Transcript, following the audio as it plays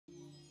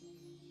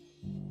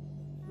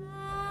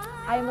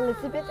I'm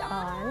Elizabeth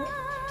An.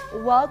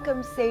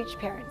 Welcome, Sage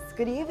parents.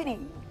 Good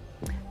evening.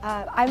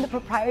 I'm the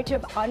proprietor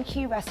of An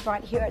Ki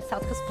Restaurant here at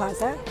South Coast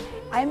Plaza.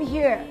 I'm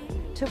here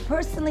to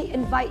personally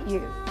invite you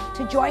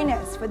to join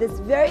us for this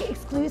very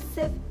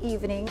exclusive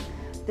evening,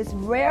 this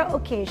rare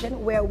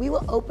occasion where we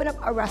will open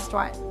up our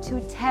restaurant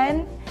to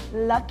 10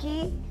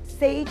 lucky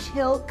Sage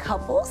Hill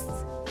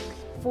couples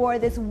for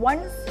this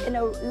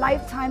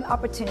once-in-a-lifetime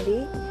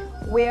opportunity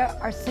where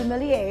our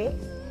sommelier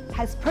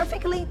has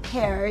perfectly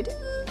paired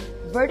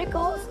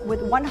verticals with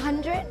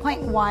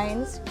 100-point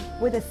wines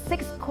with a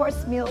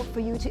 6-course meal for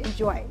you to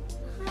enjoy.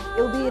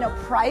 It will be in a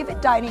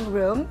private dining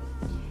room.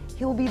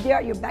 He will be there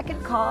at your beck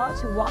and call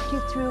to walk you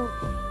through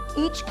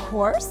each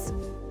course.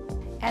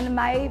 And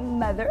my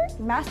mother,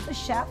 Master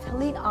Chef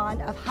Helene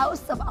An of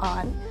House of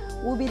An,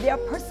 will be there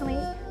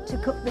personally to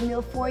cook the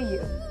meal for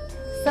you.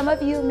 Some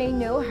of you may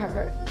know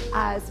her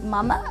as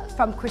Mama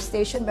from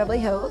Crustacean Beverly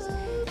Hills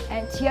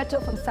and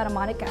Tieto from Santa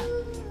Monica.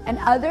 And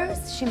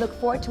others, she looked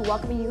forward to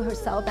welcoming you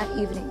herself that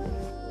evening.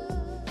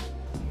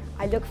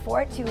 I look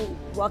forward to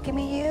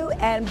welcoming you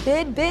and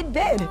bid.